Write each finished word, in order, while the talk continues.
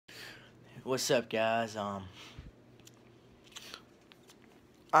What's up, guys?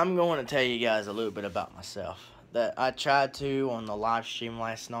 I'm going to tell you guys a little bit about myself. That I tried to on the live stream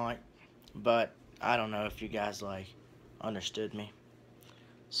last night, but I don't know if you guys understood me.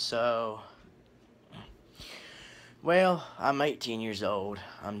 So, well, I'm 18 years old.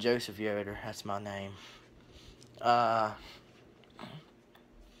 I'm Joseph Yoder. That's my name. Uh,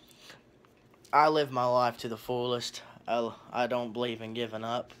 I live my life to the fullest. I don't believe in giving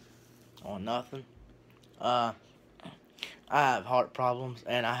up on nothing. Uh, I have heart problems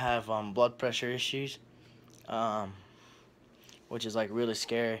and I have blood pressure issues. Um, which is really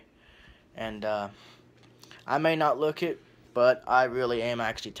scary. And I may not look it, but I really am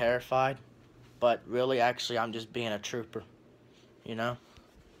actually terrified. But really, actually, I'm just being a trooper, you know?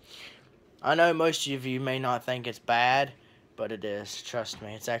 I know most of you may not think it's bad, but it is. Trust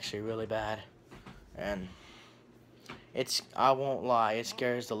me, it's actually really bad. And I won't lie, it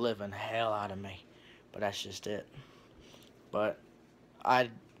scares the living hell out of me. But that's just it. But I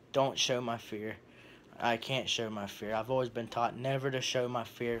don't show my fear. I can't show my fear. I've always been taught never to show my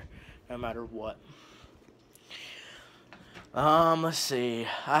fear, no matter what. Let's see.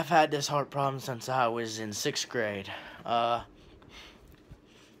 I've had this heart problem since I was in 6th grade. And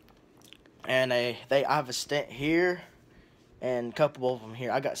I have a stent here, and a couple of them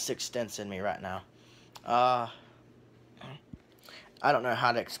here. I got 6 stents in me right now. I don't know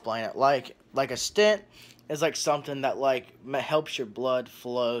how to explain it. Like a stent is like something that helps your blood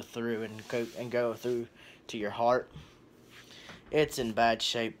flow through and go through to your heart. It's in bad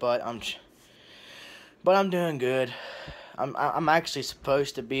shape, but I'm doing good. I'm actually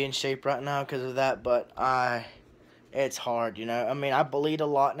supposed to be in shape right now because of that, but it's hard, you know. I mean, I bleed a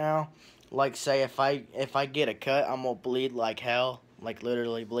lot now. Like, say if I get a cut, I'm gonna bleed like hell, like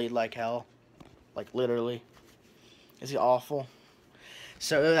literally bleed like hell, like literally. It's awful.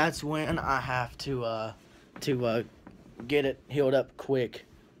 So that's when I have to get it healed up quick,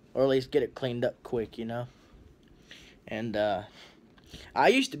 or at least get it cleaned up quick, you know. And I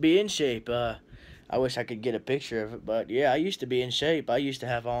used to be in shape. I wish I could get a picture of it, but yeah, I used to be in shape. I used to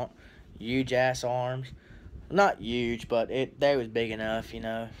have huge ass arms. Not huge, but they was big enough, you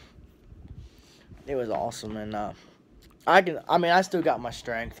know. It was awesome, and I still got my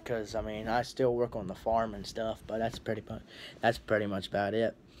strength because I still work on the farm and stuff, but that's pretty much about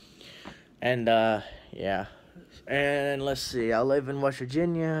it. And yeah. And let's see. I live in West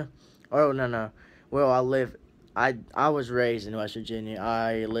Virginia. Oh, no. Well, I was raised in West Virginia.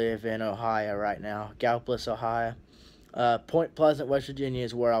 I live in Ohio right now, Gallipolis, Ohio. Point Pleasant, West Virginia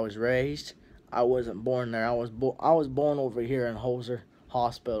is where I was raised. I wasn't born there. I was born over here in Holzer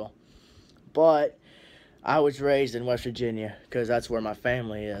Hospital. But I was raised in West Virginia because that's where my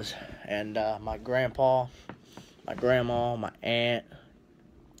family is. And my grandpa, my grandma, my aunt,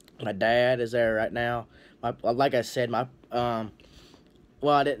 my dad is there right now. Like I said, well,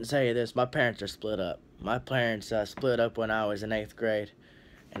 I didn't say this. My parents are split up. My parents split up when I was in 8th grade,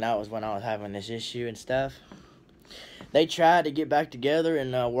 and that was when I was having this issue and stuff. They tried to get back together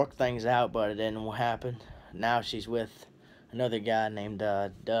and work things out, but it didn't happen. Now she's with another guy named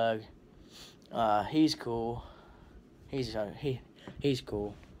Doug. He's cool. He's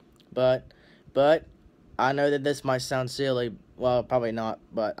cool, but I know that this might sound silly. Well, probably not,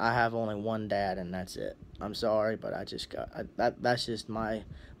 but I have only one dad, and that's it. I'm sorry, but that's just my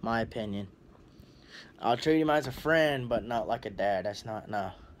opinion. I'll treat him as a friend, but not like a dad.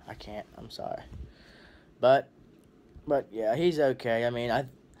 No, I can't. I'm sorry. But yeah, he's okay.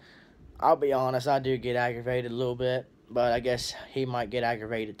 I'll be honest, I do get aggravated a little bit, but I guess he might get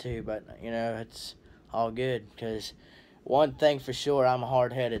aggravated too, but you know, it's all good, because one thing for sure, I'm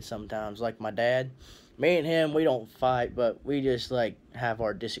hard-headed sometimes, like my dad. Me and him, we don't fight, but we just have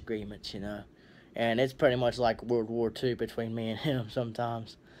our disagreements, you know. And it's pretty much like World War II between me and him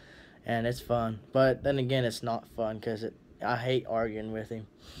sometimes. And it's fun. But then again, it's not fun because I hate arguing with him.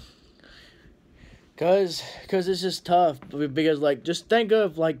 Cause it's just tough. Because just think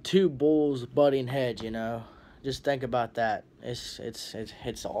of two bulls butting heads, you know. Just think about that. It's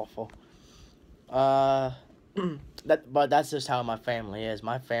awful. But that's just how my family is.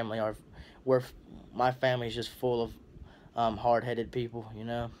 My family's just full of hard-headed people, you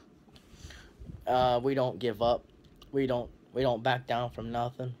know. We don't give up. We don't back down from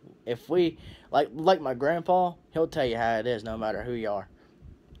nothing. If we like my grandpa, he'll tell you how it is, no matter who you are.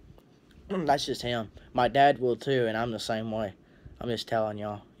 That's just him. My dad will too, and I'm the same way. I'm just telling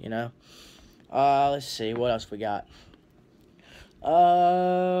y'all, you know. Let's see what else we got.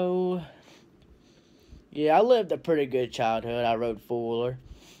 Oh, yeah, I lived a pretty good childhood. I rode four-wheeler.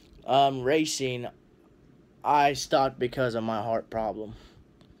 Racing, I stopped because of my heart problem.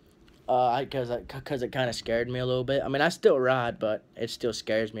 Because it kind of scared me a little bit. I mean, I still ride, but it still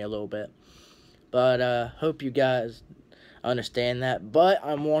scares me a little bit. But hope you guys understand that. But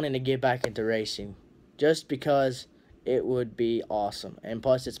I'm wanting to get back into racing just because it would be awesome. And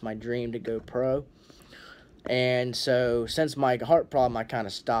plus, it's my dream to go pro. And so, since my heart problem, I kind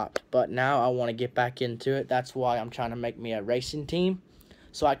of stopped. But now I want to get back into it. That's why I'm trying to make me a racing team,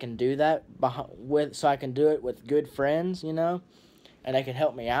 so I can do that so I can do it with good friends, you know, and they can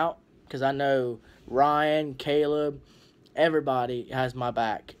help me out. Because I know Ryan, Caleb, everybody has my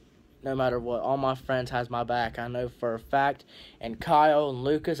back. No matter what, all my friends has my back. I know for a fact. And Kyle and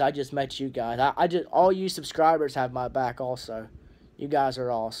Lucas, I just met you guys. All you subscribers have my back also. You guys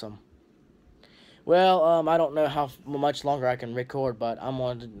are awesome. Well, I don't know how much longer I can record, but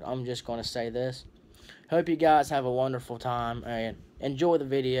I'm just gonna say this. Hope you guys have a wonderful time and enjoy the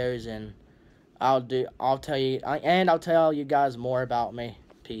videos. And I'll tell you guys more about me.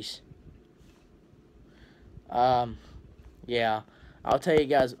 Peace. Yeah, I'll tell you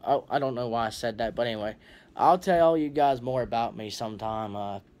guys. I don't know why I said that, but anyway, I'll tell you guys more about me sometime.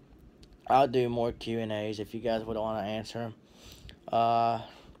 I'll do more Q&As if you guys would want to answer them.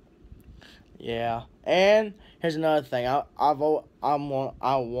 Yeah, and here's another thing. I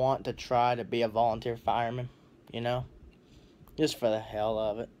want to try to be a volunteer fireman. You know, just for the hell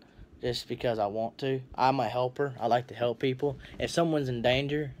of it, just because I want to. I'm a helper. I like to help people. If someone's in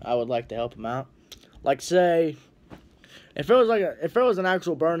danger, I would like to help them out. Like, say, if it was an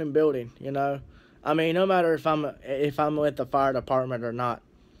actual burning building, you know, I mean, no matter if I'm with the fire department or not,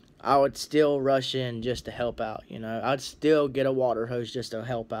 I would still rush in just to help out. You know, I'd still get a water hose just to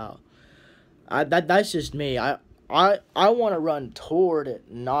help out. That's just me. I want to run toward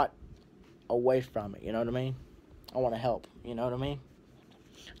it, not away from it. You know what I mean? I want to help. You know what I mean?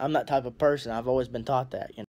 I'm that type of person. I've always been taught that. You know.